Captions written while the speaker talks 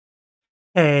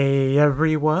Hey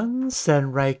everyone,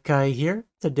 Senraikai here.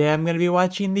 Today I'm going to be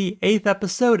watching the 8th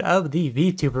episode of the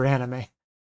VTuber anime.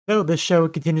 So this show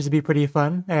continues to be pretty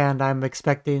fun, and I'm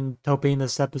hoping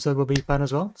this episode will be fun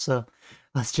as well. So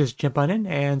let's just jump on in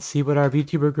and see what our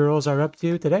VTuber girls are up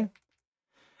to today.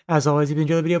 As always, if you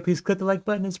enjoyed the video, please click the like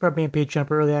button and support me on Patreon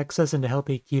for early access and to help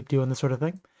me keep doing this sort of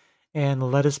thing. And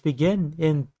let us begin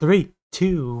in 3,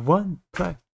 2, 1,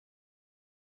 play.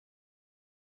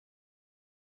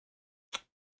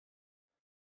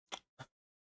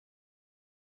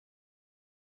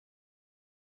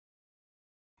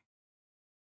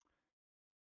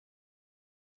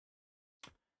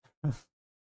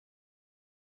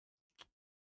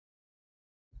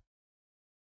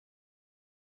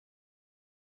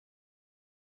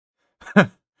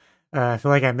 I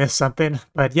feel like I missed something,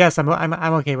 but yes, I'm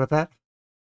okay with that.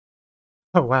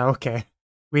 Oh wow, okay.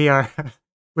 We are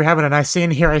we're having a nice scene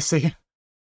here, I see.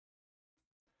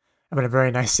 Having a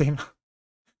very nice scene.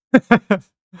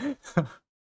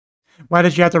 Why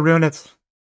did you have to ruin it?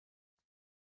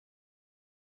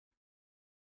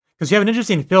 Because you have an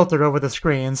interesting filter over the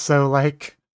screen, so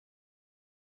like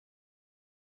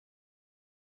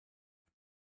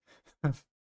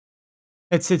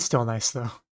it's still nice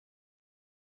though.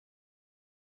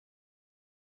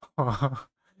 Oh,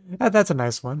 that's a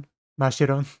nice one.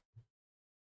 Mashiron.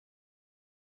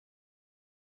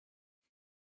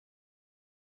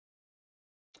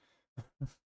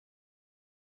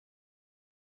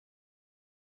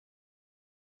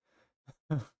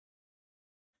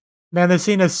 Man, the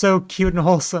scene is so cute and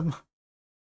wholesome.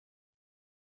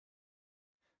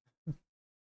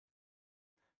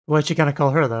 What's she gonna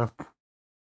call her though?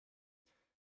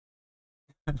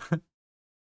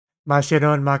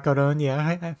 Mashiron, Makaron,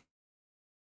 yeah.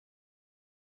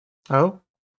 Oh?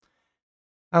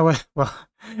 Oh, well,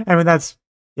 I mean, that's,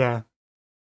 yeah.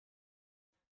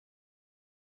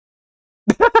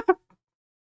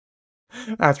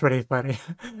 That's pretty funny.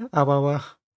 Oh, well.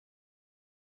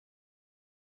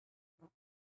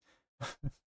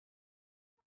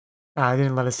 I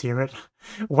didn't let us hear it.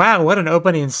 Wow, what an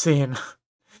opening scene.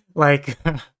 Like,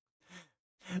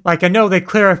 like I know they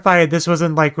clarified this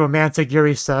wasn't like romantic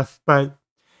Yuri stuff, but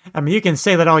I mean, you can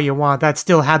say that all you want. That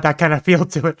still had that kind of feel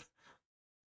to it.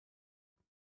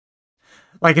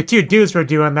 Like, if two dudes were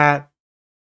doing that,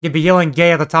 you'd be yelling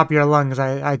gay at the top of your lungs,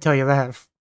 I tell you that.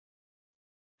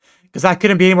 Because that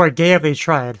couldn't be any more gay if they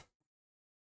tried.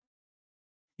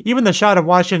 Even the shot of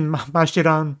watching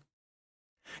Mashiran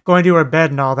going to her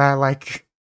bed and all that, like,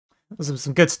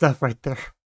 some good stuff right there.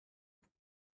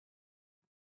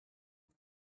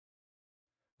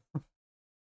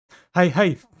 Hey,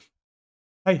 hey,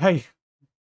 hey, hey,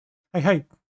 hey, hey.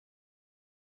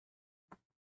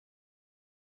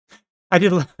 I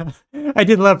did, I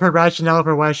did love her rationale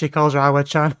for why she calls her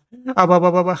Awa-chan.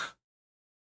 Awa.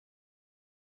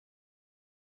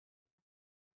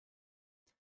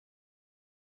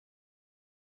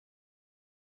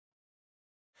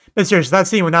 But seriously, that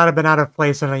scene would not have been out of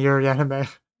place in a Yuri anime.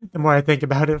 The more I think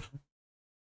about it.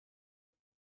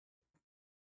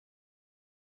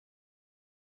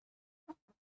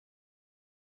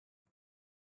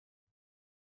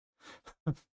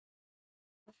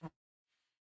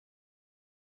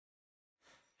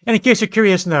 And in case you're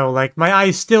curious, no, like my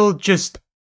eyes still just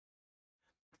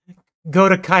go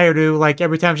to Kaoru like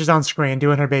every time she's on screen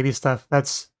doing her baby stuff.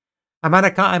 That's I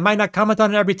might not comment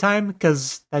on it every time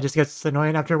because that just gets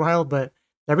annoying after a while, but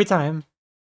every time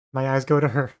my eyes go to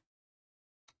her.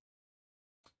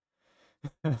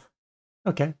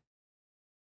 Okay.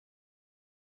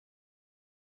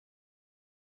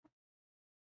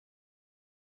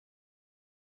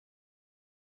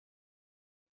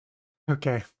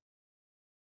 Okay.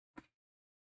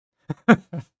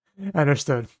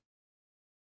 Understood.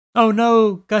 Oh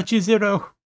no, got you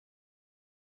zero.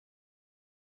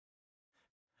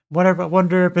 Whatever.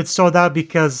 Wonder if it's sold out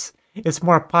because it's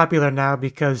more popular now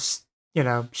because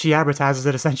she advertises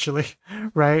it essentially,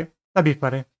 right? That'd be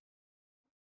funny.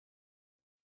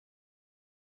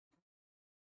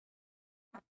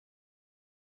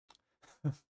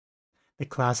 The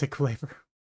classic flavor.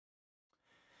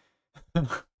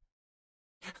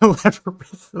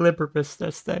 Liver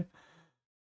this thing.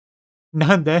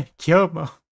 Nande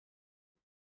Kyomo.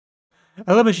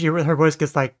 I love when her voice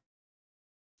gets like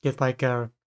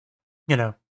you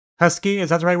know husky. Is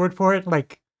that the right word for it?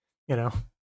 Like you know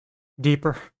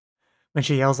deeper when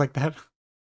she yells like that.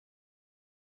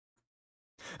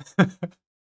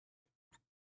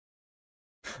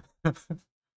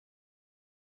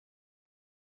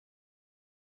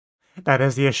 That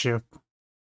is the issue.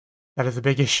 That is a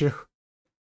big issue.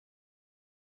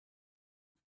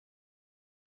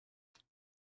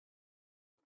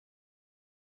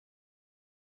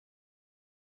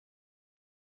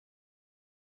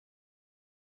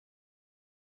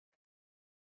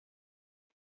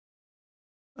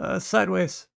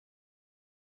 Sideways.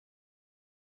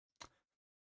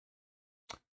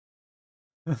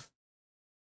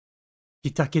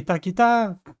 Kita, kita, kita.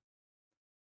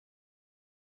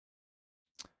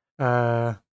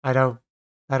 Uh, I don't,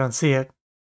 I don't see it.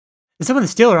 Did someone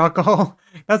steal our alcohol?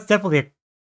 That's definitely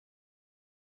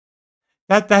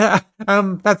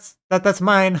that's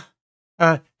mine.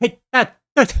 Hey,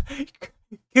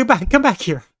 come back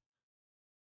here.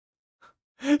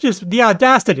 Just the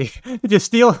audacity to just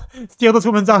steal this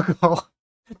woman's alcohol.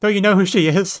 Don't you know who she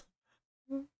is?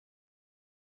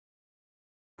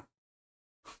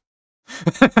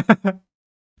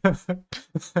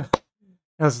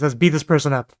 Let's beat this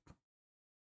person up.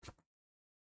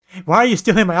 Why are you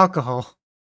stealing my alcohol?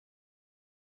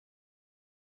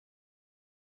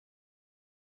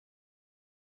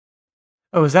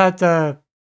 Oh, is that, so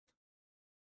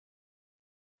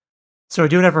we're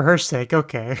doing it for her sake,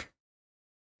 okay.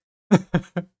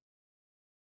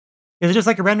 Is it just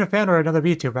like a random fan or another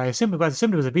VTuber? I assumed it was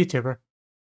a VTuber.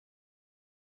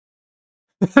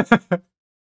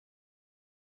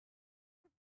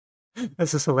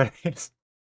 This is hilarious.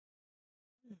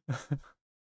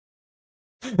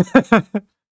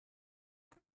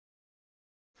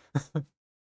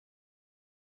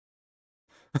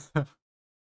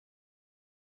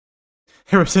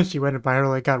 Ever since she went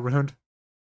viral, it got ruined.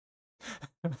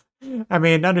 I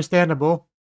mean, understandable.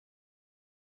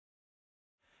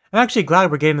 I'm actually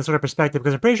glad we're getting this sort of perspective,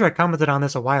 because I'm pretty sure I commented on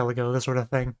this a while ago, this sort of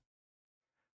thing.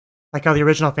 Like how the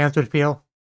original fans would feel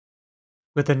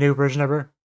with the new version of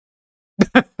her.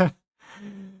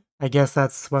 I guess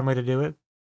that's one way to do it.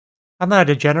 I'm not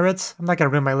a degenerate. I'm not gonna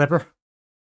ruin my liver.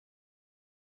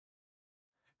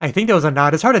 I think there was a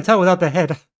nod. It's hard to tell without the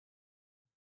head. It's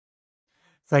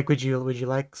like, would you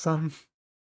like some?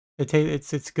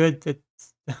 It's good. It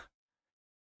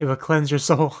will cleanse your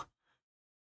soul.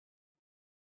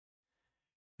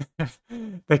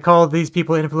 They call these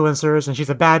people influencers, and she's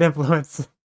a bad influence.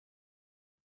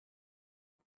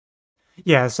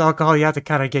 Yes, alcohol, you have to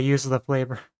kind of get used to the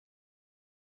flavor.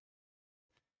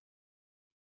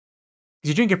 Because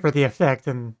you drink it for the effect,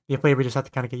 and the flavor you just have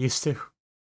to kind of get used to.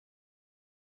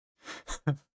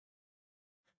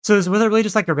 So was it really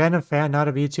just like a random fan, not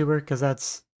a VTuber?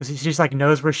 Because she just like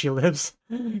knows where she lives.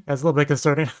 That's a little bit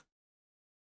concerning.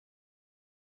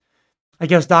 I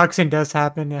guess doxing does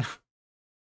happen, yeah.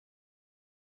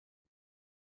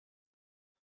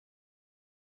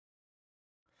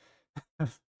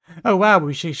 Oh wow,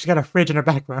 she's got a fridge in her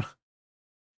background.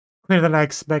 Cleaner than I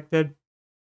expected.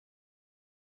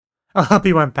 I'll help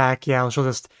you unpack. Yeah, she'll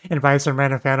just invite some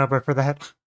random fan over for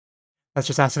that. That's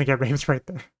just asking to get raped right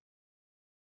there.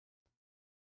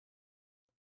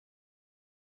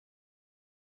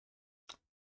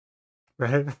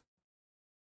 Right?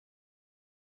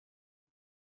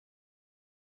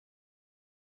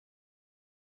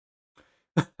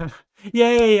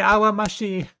 Yay,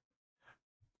 Awamashi!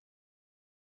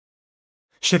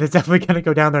 Shit, it's definitely gonna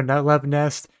go down their nut love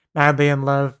nest. Madly in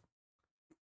love.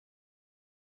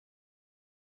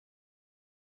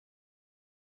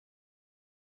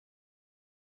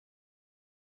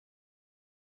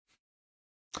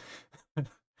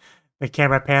 The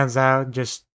camera pans out and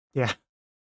just, yeah.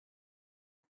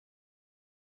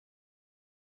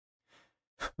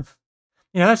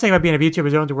 You know, that's the thing about being a VTuber,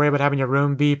 you don't have to worry about having your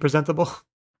room be presentable.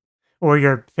 Or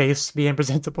your face being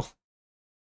presentable.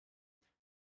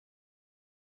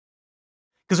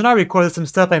 Because when I record some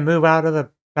stuff, I move out of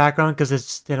the background because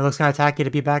it looks kind of tacky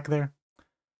to be back there.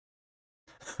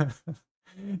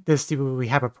 We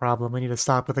have a problem. We need to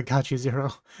stop with the Gachi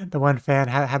Zero. The one fan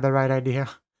had the right idea.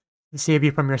 Save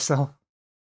you from yourself.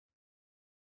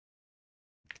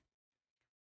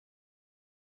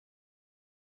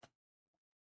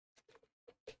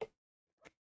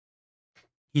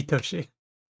 Hitoshi.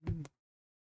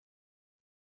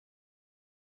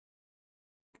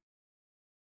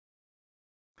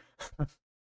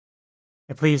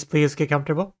 Please get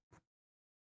comfortable.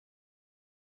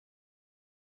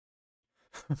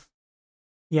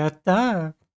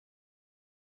 Yatta.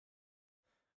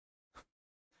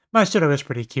 Mashiro is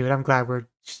pretty cute. I'm glad we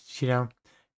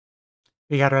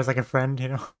got her as like a friend,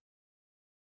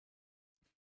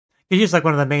 She's like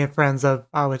one of the main friends of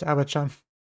Awa-chan.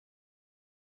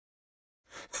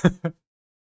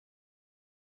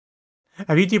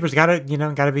 VTubers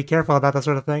gotta be careful about that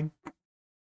sort of thing.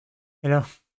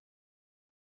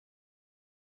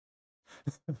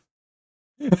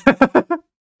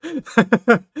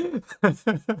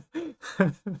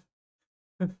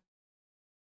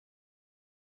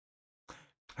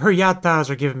 Her yattas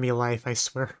are giving me life, I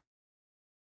swear.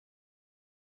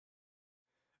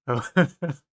 Oh.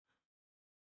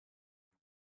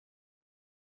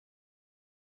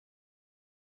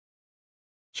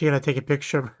 She gonna take a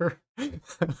picture of her.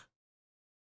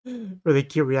 Really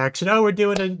cute reaction. Oh, we're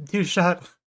doing a 2-shot.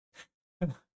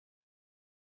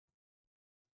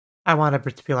 I wanted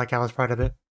to feel like I was part of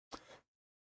it.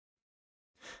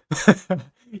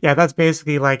 Yeah, that's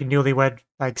basically like newlywed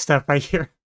like stuff right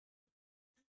here.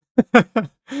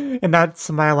 And that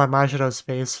smile on Majiro's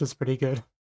face was pretty good.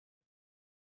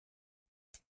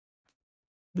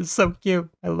 It's so cute.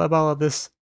 I love all of this.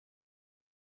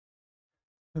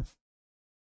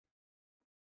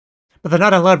 But they're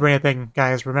not in love or anything,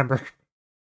 guys, remember.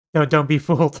 Don't be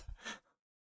fooled.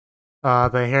 The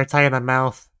hair tie in the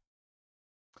mouth.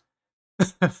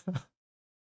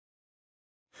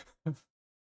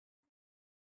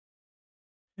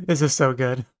 This is so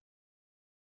good.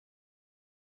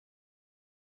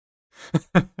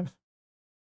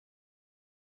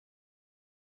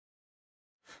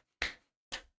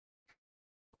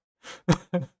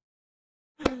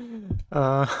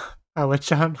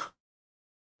 Awa-chan.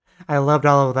 I loved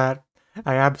all of that.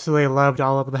 I absolutely loved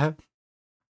all of that.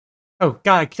 Oh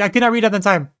god, I could not read at the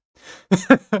time.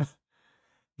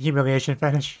 Humiliation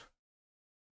fetish.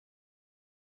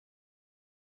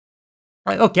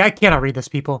 Okay, I cannot read this,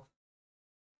 people.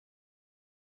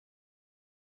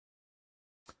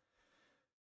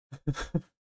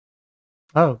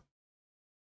 Oh.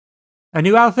 A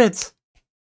new outfit!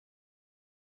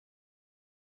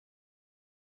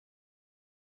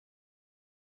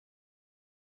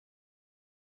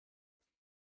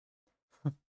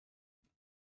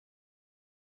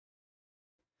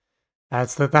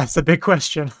 That's the big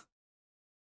question.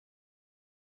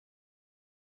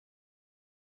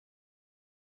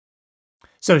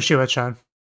 So Shua-chan.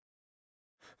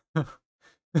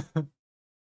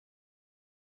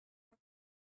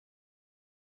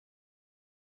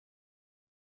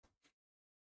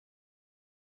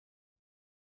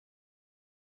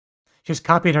 She's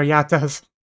copying her yatas.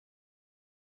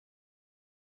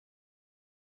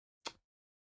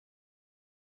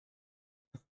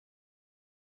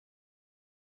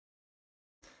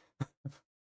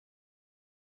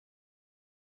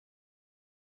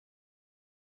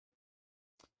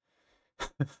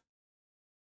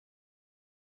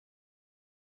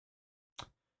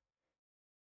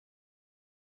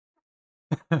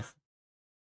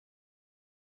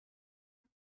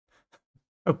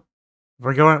 Oh,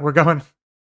 we're going.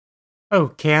 Oh,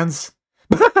 cans.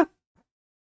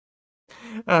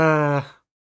 uh,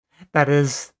 that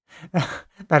is,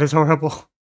 that is horrible.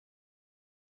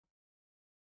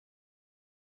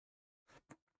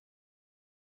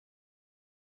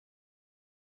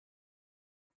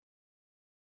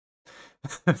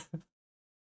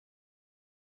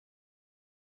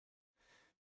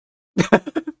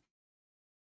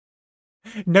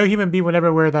 No human being would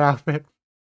ever wear that outfit.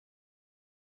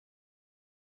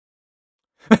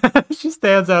 She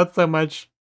stands out so much.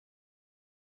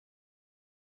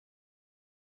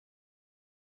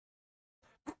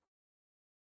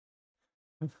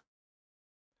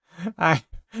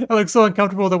 It looks so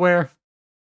uncomfortable to wear.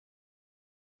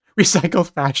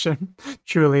 Recycled fashion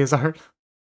truly is art.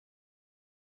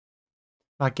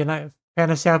 Good night.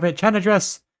 Fantasy outfit, China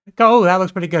dress. Oh, that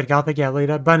looks pretty good. Gothic, yeah,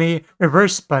 Lita. Bunny,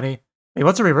 reverse bunny. Wait,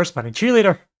 what's a reverse bunny?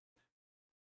 Cheerleader.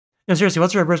 No, seriously,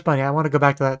 what's a reverse bunny? I want to go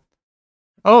back to that.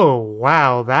 Oh,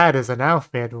 wow, that is an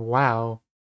outfit. Wow.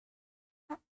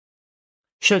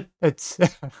 It's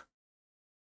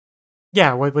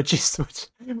yeah, what she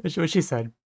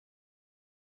said.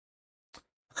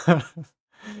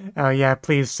 Oh yeah,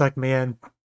 please suck me in.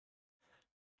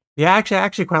 Yeah, I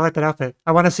actually quite like that outfit.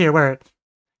 I want to see her wear it.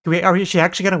 Is she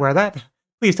actually gonna wear that?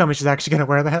 Please tell me she's actually gonna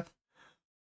wear that.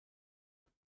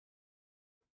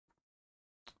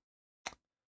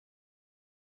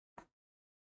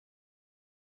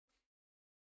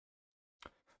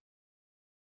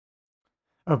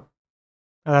 Oh,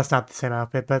 that's not the same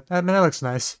outfit, but I mean, that looks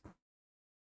nice.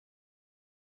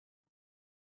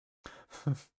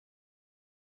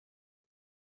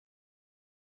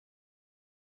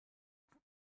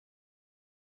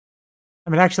 I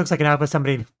mean, it actually looks like an outfit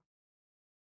somebody.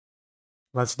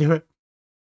 Let's do it.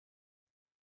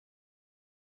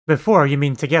 Before, you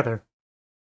mean together?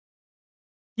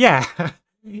 Yeah.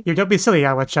 You don't be silly,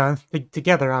 Awa-chan.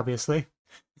 Together, obviously.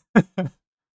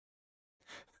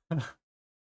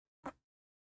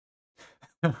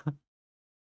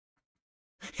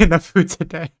 Enough food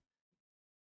today.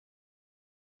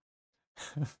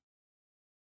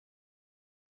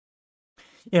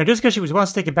 Just because she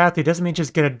wants to take a bath, it doesn't mean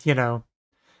she's gonna,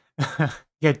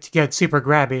 get super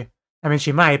grabby. I mean,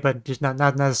 she might, but just not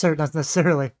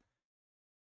necessarily.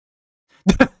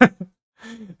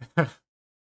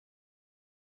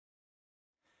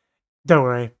 Don't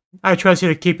worry. I trust you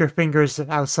to keep your fingers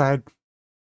outside.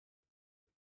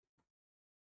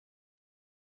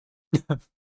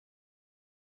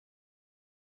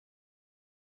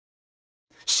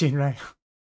 Shinrai.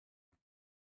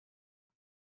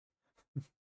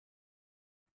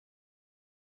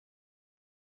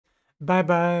 Bye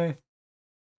bye.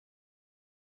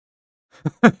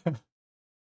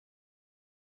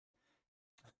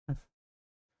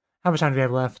 How much time do we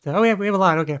have left? Oh, we have a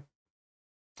lot. Okay.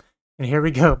 And here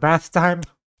we go. Bath time.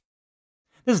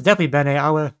 This has definitely been a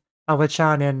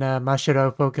Awa-chan and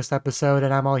Mashiro focused episode,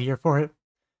 and I'm all here for it.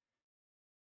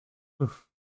 Oof.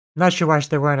 Not sure why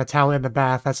they're wearing a towel in the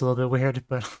bath. That's a little bit weird,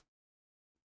 but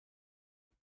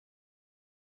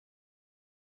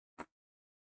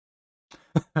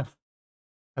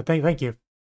thank you.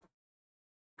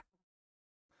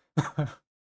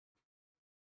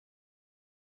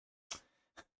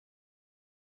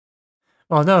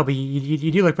 Well, no, but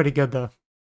you do look pretty good though.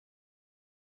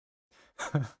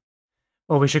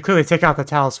 Well, we should clearly take out the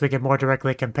towel so we can more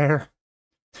directly compare.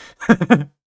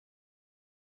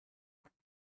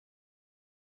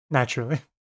 Naturally.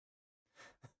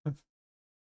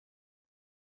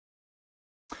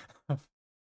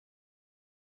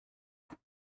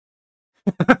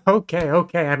 Okay.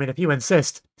 I mean, if you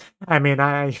insist. I mean,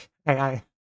 I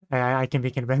can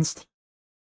be convinced.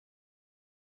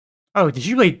 Oh, did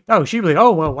she really? Oh, she really?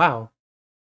 Oh, well, wow.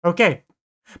 Okay.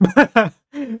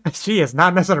 She is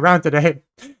not messing around today.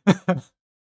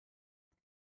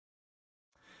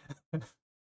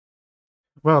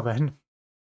 Well then.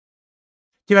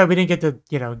 Too bad we didn't get to,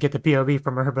 get the POV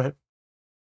from her, but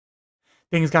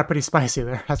things got pretty spicy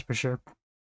there, that's for sure.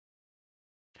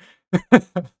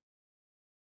 There's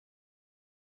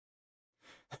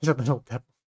a little dip.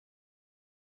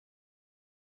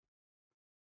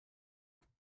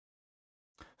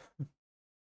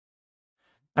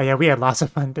 Oh yeah, we had lots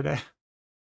of fun today.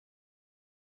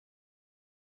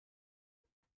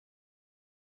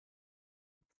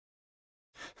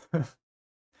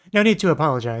 No need to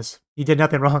apologize. You did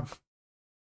nothing wrong.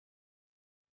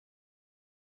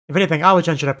 If anything,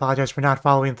 Awa-chan should apologize for not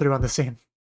following through on the scene.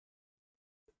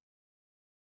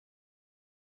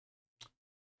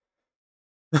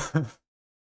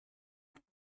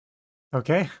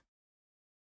 Okay.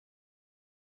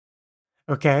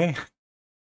 Okay.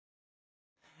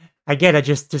 I get it,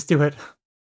 just do it.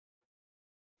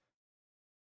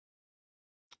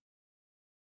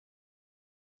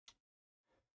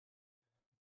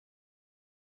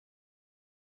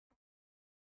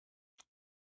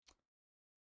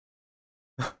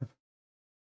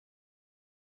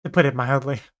 To put it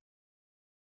mildly.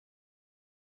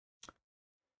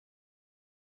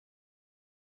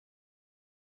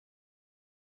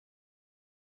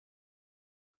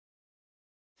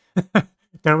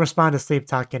 Don't respond to sleep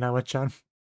talking, Awa-chan.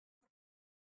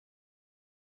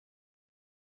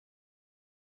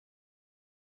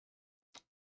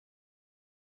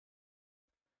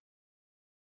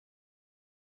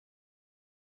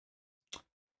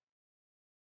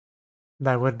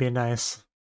 That would be nice.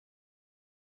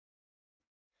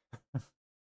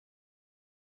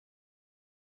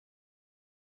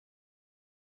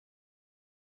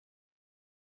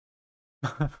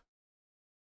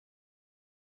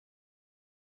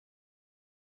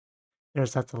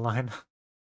 There's that the line.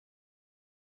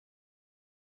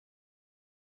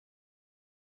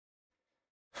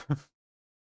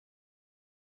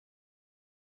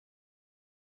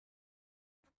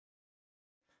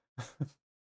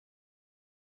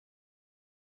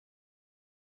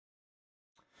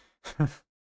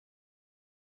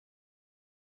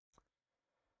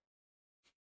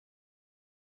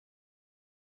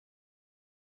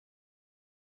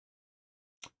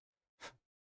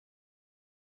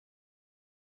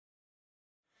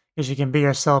 Because you can be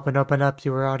yourself and open up to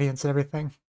your audience and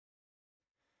everything.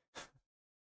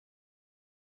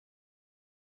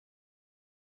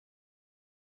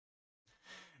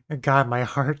 God, my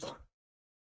heart.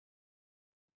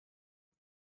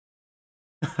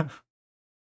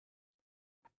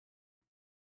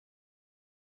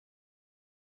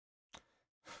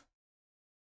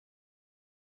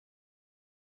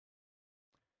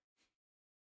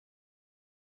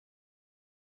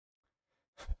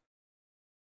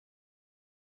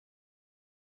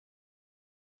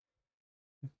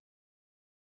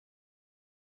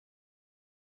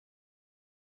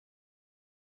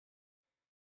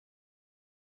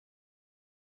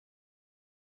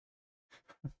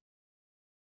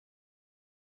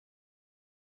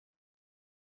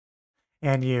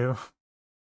 And you.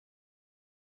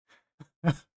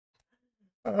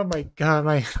 Oh my god,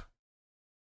 my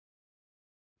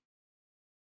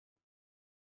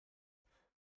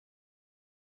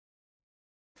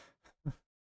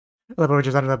I love how we're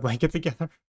just under the blanket together.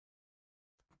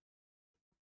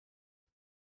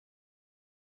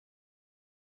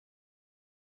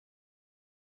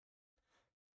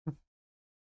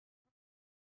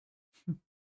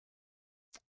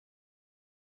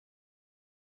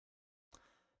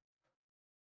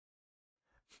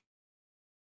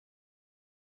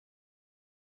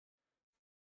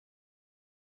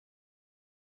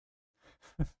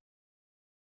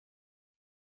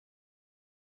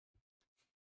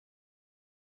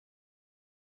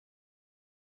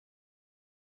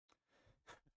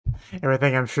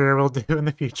 Everything I'm sure we'll do in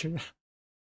the future.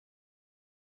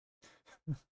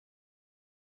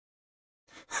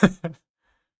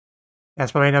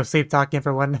 That's probably enough sleep talking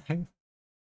for one night.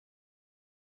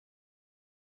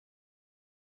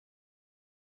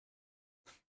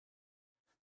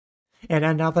 And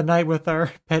end out the night with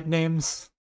our pet names.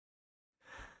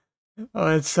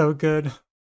 Oh, it's so good.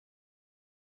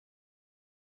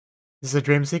 This is a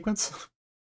dream sequence?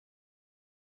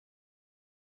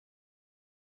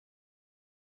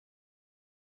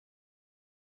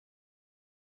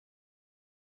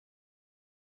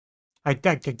 I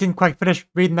didn't quite finish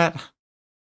reading that.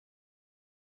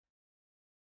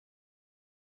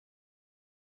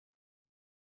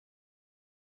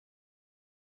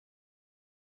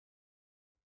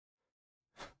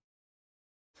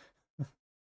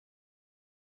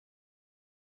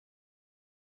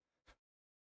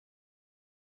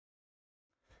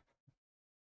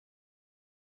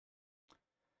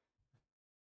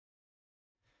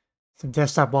 Some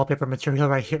desktop wallpaper material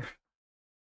right here.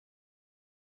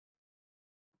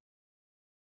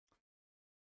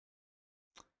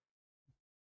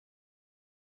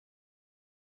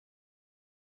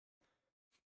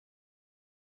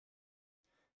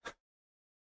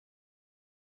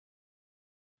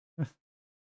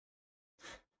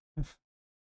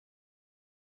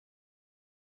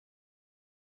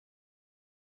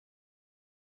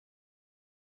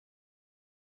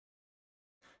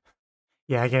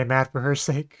 Yeah, I get mad for her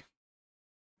sake.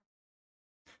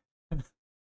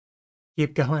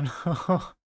 Keep going.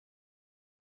 Oh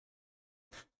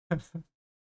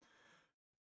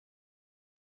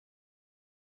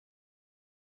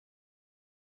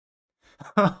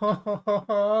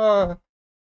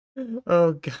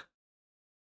god.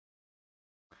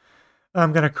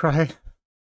 I'm gonna cry.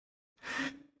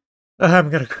 I'm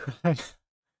gonna cry.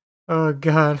 Oh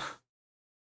god.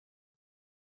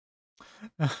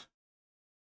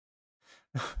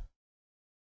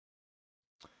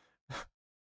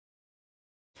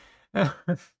 Oh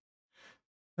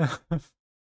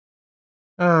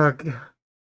god.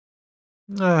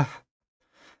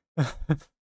 One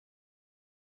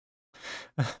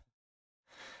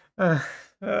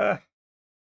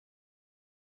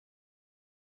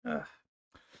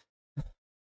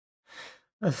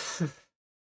of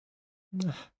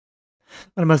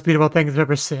the most beautiful things I've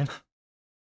ever seen.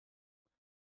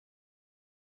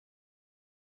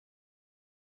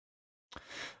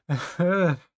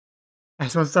 I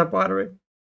just want to stop watering.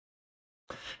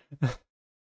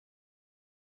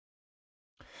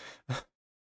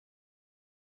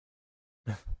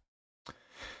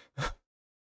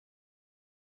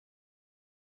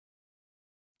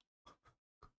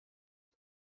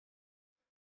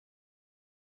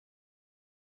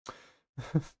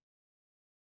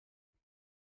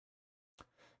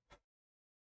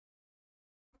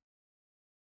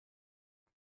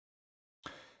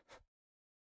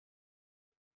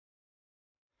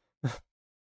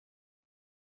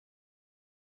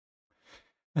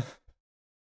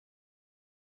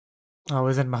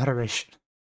 Always in moderation.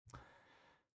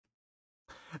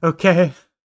 Okay.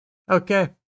 Okay.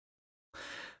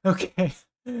 Okay.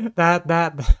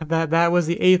 That was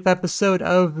the 8th episode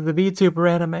of the VTuber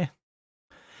anime.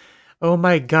 Oh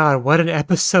my god, what an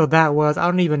episode that was. I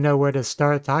don't even know where to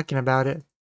start talking about it.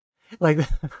 Like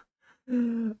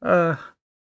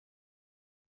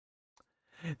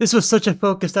this was such a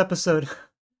focused episode.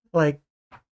 Like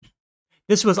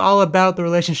this was all about the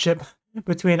relationship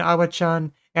between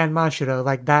Awa-chan and Mashiro.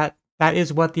 Like that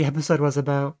is what the episode was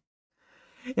about.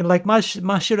 And like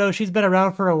Mashiro, she's been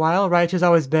around for a while, right? She's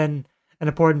always been an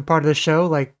important part of the show.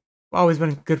 Like always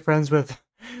been good friends with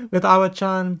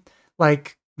Awa-chan.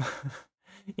 Like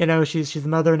you know, she's the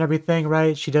mother and everything,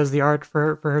 right? She does the art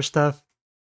for her stuff.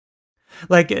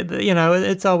 Like you know,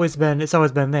 it's always been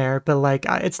there, but like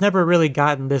it's never really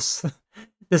gotten this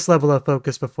this level of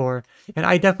focus before, and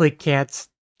I definitely can't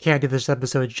do this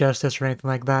episode justice or anything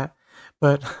like that.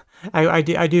 But I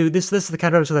do this is the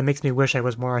kind of episode that makes me wish I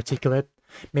was more articulate.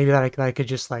 Maybe that I could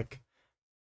just like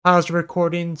pause the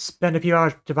recording, spend a few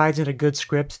hours devising a good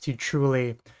script to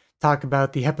truly talk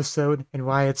about the episode and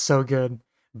why it's so good,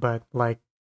 but like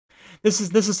this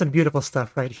is some beautiful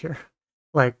stuff right here.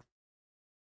 Like,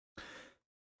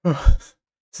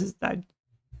 this is,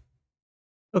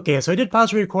 okay, so I did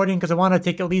pause the recording because I want to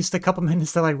take at least a couple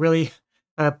minutes to like really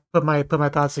put my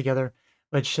thoughts together,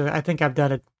 which I think I've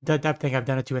done it. I think I've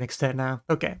done it to an extent now.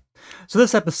 Okay, so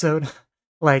this episode,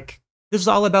 like, this is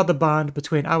all about the bond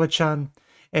between Awa-chan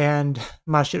and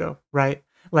Mashiro, right?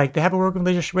 Like they have a working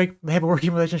relationship. They have a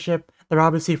working relationship. They're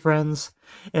obviously friends,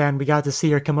 and we got to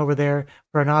see her come over there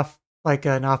for an off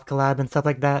collab and stuff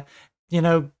like that. You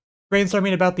know,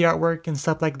 brainstorming about the artwork and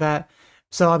stuff like that.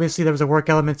 So obviously there was a work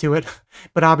element to it,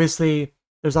 but obviously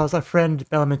there's also a friend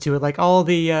element to it. Like all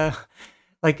the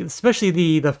like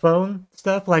especially the phone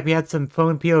stuff. Like we had some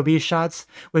phone POV shots,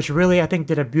 which really I think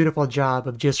did a beautiful job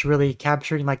of just really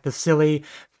capturing like the silly,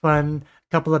 fun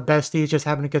couple of besties just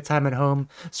having a good time at home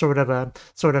sort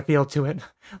of feel to it.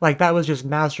 Like that was just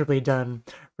masterfully done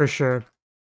for sure.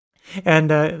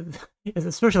 And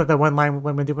especially like the one line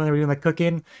when they were doing like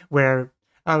cooking where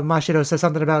Mashiro says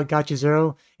something about Gachi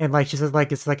Zero, and like she says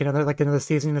like it's like another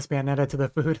seasoning that's being added to the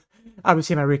food.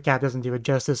 Obviously, my recap doesn't do it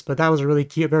justice, but that was a really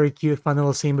cute, very cute, fun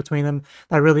little scene between them.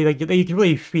 That really like you can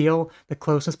really feel the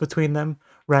closeness between them,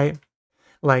 right?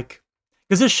 Like,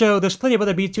 because this show, there's plenty of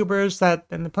other VTubers that,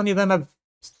 and plenty of them have,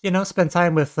 you know, spent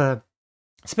time with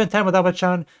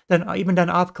Awa-chan, then even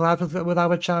done off collabs with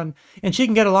Awa-chan, and she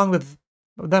can get along with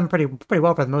them pretty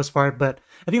well for the most part. But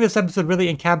I think this episode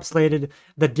really encapsulated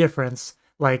the difference.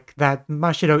 Like that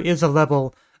Mashiro is a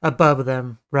level above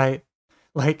them, right?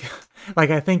 Like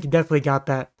I think you definitely got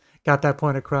that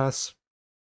point across.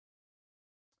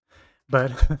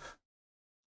 But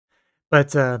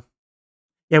but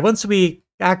yeah, once we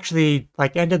actually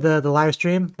like ended the live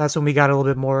stream, that's when we got a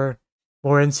little bit more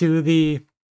into the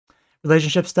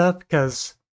relationship stuff,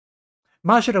 because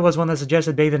Mashiro was one that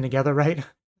suggested bathing together, right?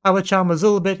 Awa-chan was a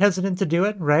little bit hesitant to do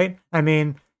it, right? I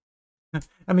mean,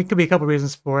 it could be a couple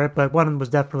reasons for it, but one was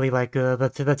definitely like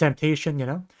the temptation. You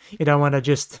know, you don't want to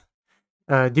just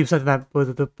do something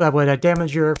that would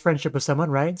damage your friendship with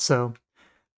someone, right? So,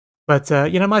 but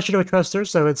you know, Mashiro trusts her,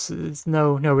 so it's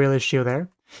no real issue there.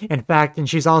 In fact, and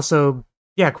she's also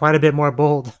quite a bit more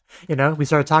bold. You know, we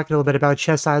started talking a little bit about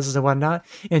chest sizes and whatnot,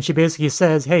 and she basically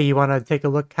says, "Hey, you want to take a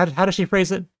look?" How does she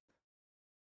phrase it?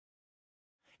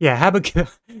 Yeah, have a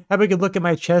good look at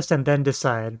my chest and then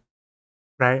decide,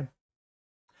 right?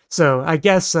 So I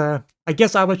guess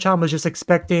Awa-chan was just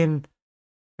expecting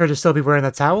her to still be wearing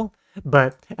the towel,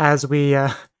 but as we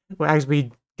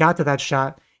got to that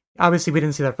shot, obviously we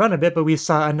didn't see the front of it, but we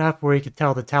saw enough where you could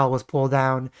tell the towel was pulled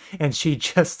down, and she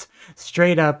just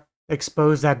straight up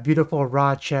exposed that beautiful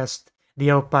raw chest, the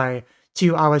oppai,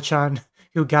 to Awa-chan,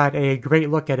 who got a great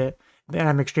look at it. And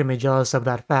I'm extremely jealous of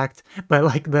that fact. But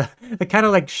like the kind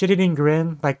of like shit-eating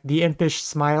grin, like the impish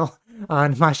smile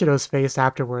on Mashiro's face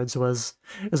afterwards was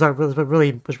what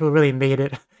really made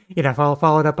it. You know,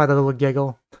 followed up by the little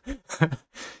giggle.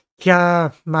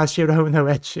 Kya Mashiro no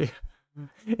ecchi.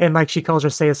 And like she calls her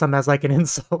say something as like an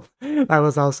insult. That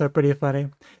was also pretty funny.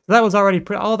 So that was already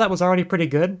all that was already pretty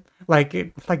good. Like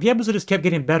the episode just kept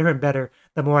getting better and better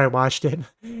the more I watched it.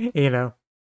 You know.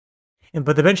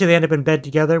 But eventually they end up in bed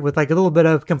together with like a little bit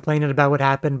of complaining about what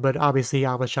happened, but obviously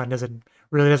Awa-chan doesn't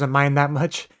mind that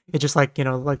much. It's just like, you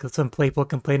know, like some playful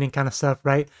complaining kind of stuff,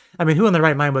 right? I mean, who in their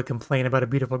right mind would complain about a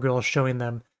beautiful girl showing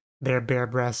them their bare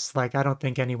breasts? Like, I don't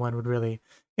think anyone would really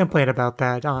complain about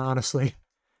that, honestly.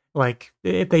 Like,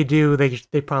 if they do,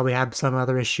 they probably have some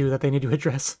other issue that they need to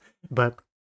address. But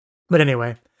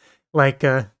anyway, like,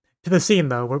 to the scene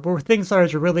though, where things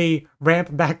started to really ramp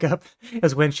back up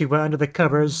is when she went under the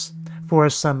covers for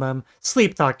some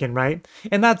sleep talking, right?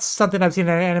 And that's something I've seen in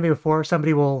anime before.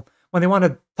 Somebody will, when they want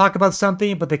to talk about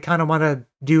something, but they kind of want to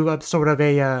do a sort of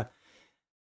a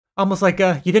almost like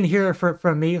a you didn't hear it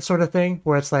from me sort of thing,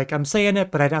 where it's like I'm saying it,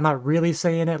 but I'm not really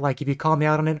saying it. Like if you call me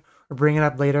out on it or bring it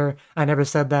up later, I never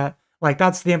said that. Like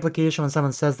that's the implication when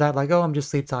someone says that, like, oh, I'm just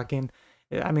sleep talking.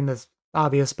 I mean, that's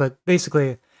obvious, but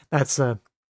basically that's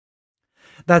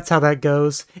how that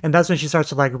goes. And that's when she starts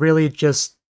to like really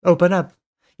just open up,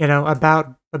 you know,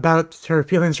 about her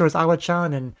feelings towards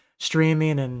Awa-chan and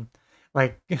streaming and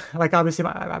like obviously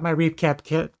my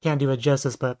recap can't do it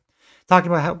justice, but talking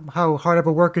about how hard of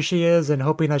a worker she is and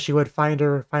hoping that she would find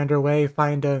her way,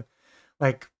 find a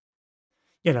like,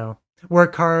 you know,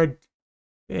 work hard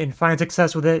and find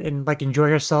success with it and like enjoy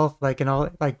herself, like and all,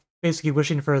 like basically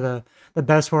wishing for the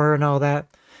best for her and all that.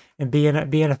 And being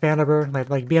a fan of her,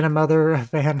 like being a mother, a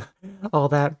fan, all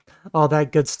that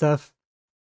good stuff.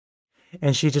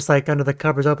 And she just like under the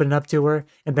covers opening up to her,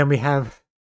 and then we have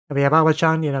And we have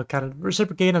Awa-chan, kind of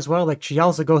reciprocating as well. Like, she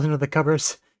also goes into the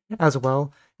covers as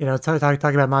well. Talking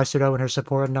about Masuro and her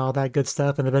support and all that good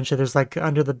stuff. And eventually there's like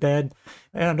under the bed,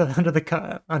 on the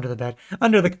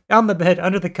bed,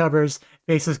 under the covers,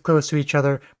 faces close to each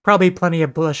other. Probably plenty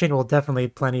of blushing. Well, definitely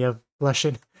plenty of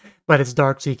blushing, but it's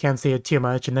dark, so you can't see it too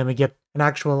much. And then we get an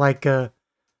actual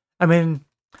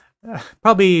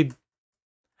probably.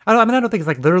 I don't think it's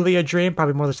like literally a dream.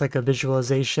 Probably more just like a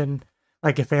visualization,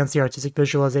 like a fancy artistic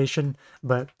visualization,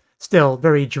 but still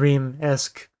very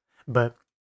dream-esque. But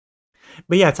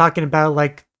yeah, talking about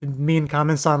like mean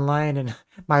comments online and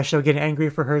my show getting angry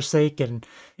for her sake and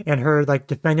her like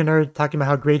defending her, talking about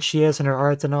how great she is and her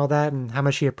art and all that and how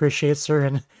much she appreciates her,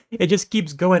 and it just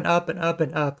keeps going up and up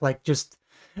and up, like just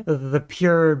the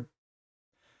pure.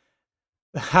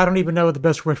 I don't even know what the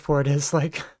best word for it is.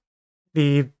 Like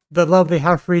the love they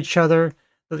have for each other,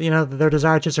 their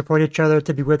desire to support each other,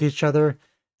 to be with each other,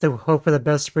 to hope for the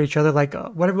best for each other, like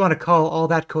whatever you want to call all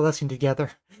that coalescing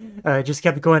together. It just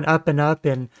kept going up and up,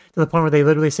 and to the point where they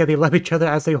literally say they love each other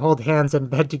as they hold hands in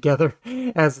bed together,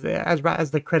 as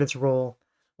the credits roll.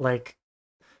 Like,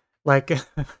 man,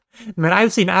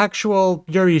 I've seen actual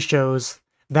Yuri shows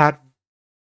that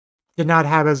did not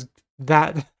have as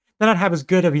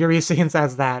good of Yuri scenes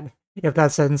as that. If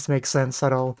that sentence makes sense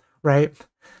at all, right?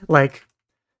 Like,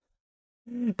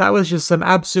 that was just some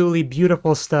absolutely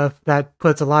beautiful stuff that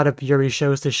puts a lot of Yuri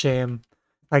shows to shame.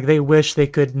 Like, they wish they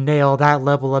could nail that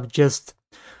level of just,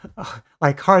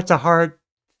 like, heart-to-heart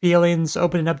feelings,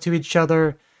 opening up to each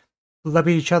other,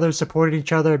 loving each other, supporting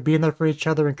each other, being there for each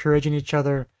other, encouraging each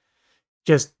other,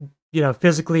 just,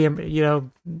 physically,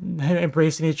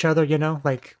 embracing each other,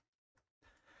 like,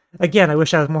 again, I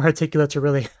wish I was more articulate to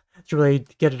really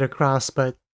get it across,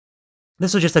 but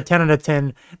this was just a 10 out of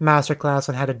 10 masterclass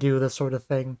on how to do this sort of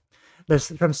thing.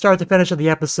 From start to finish of the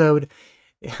episode,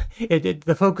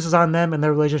 the focus is on them and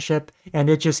their relationship, and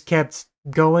it just kept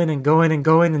going and going and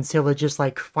going until it just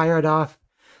like fired off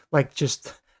like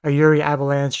just a Yuri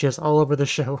avalanche just all over the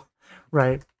show,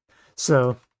 right?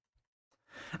 So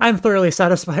I'm thoroughly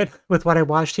satisfied with what I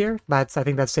watched here. I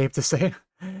think that's safe to say.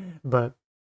 But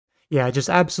yeah, just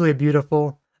absolutely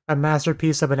beautiful, a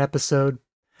masterpiece of an episode.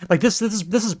 Like this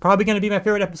is probably going to be my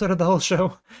favorite episode of the whole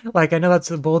show. Like, I know that's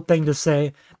a bold thing to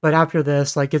say, but after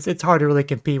this, like, it's hard to really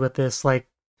compete with this. Like,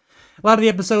 a lot of the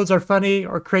episodes are funny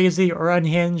or crazy or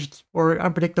unhinged or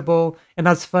unpredictable, and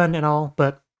that's fun and all,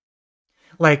 but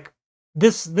like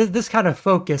this kind of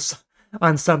focus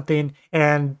on something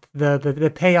and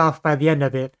the payoff by the end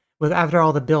of it, with after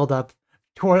all the build up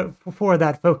for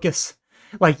that focus.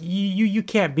 Like, you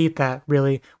can't beat that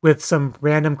really with some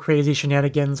random crazy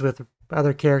shenanigans with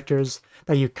other characters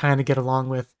that you kind of get along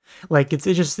with. Like, it's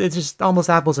just almost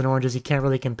apples and oranges. You can't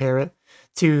really compare it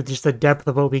to just the depth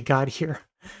of what we got here.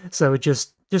 So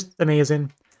just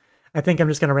amazing. I think I'm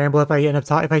just gonna ramble if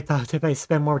I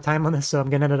spend more time on this, so I'm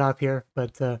gonna end it off here.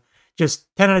 But just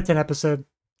 10 out of 10 episode.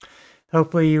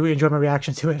 Hopefully you enjoy my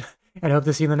reaction to it, and I hope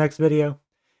to see you in the next video.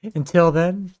 Until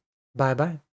then, bye bye.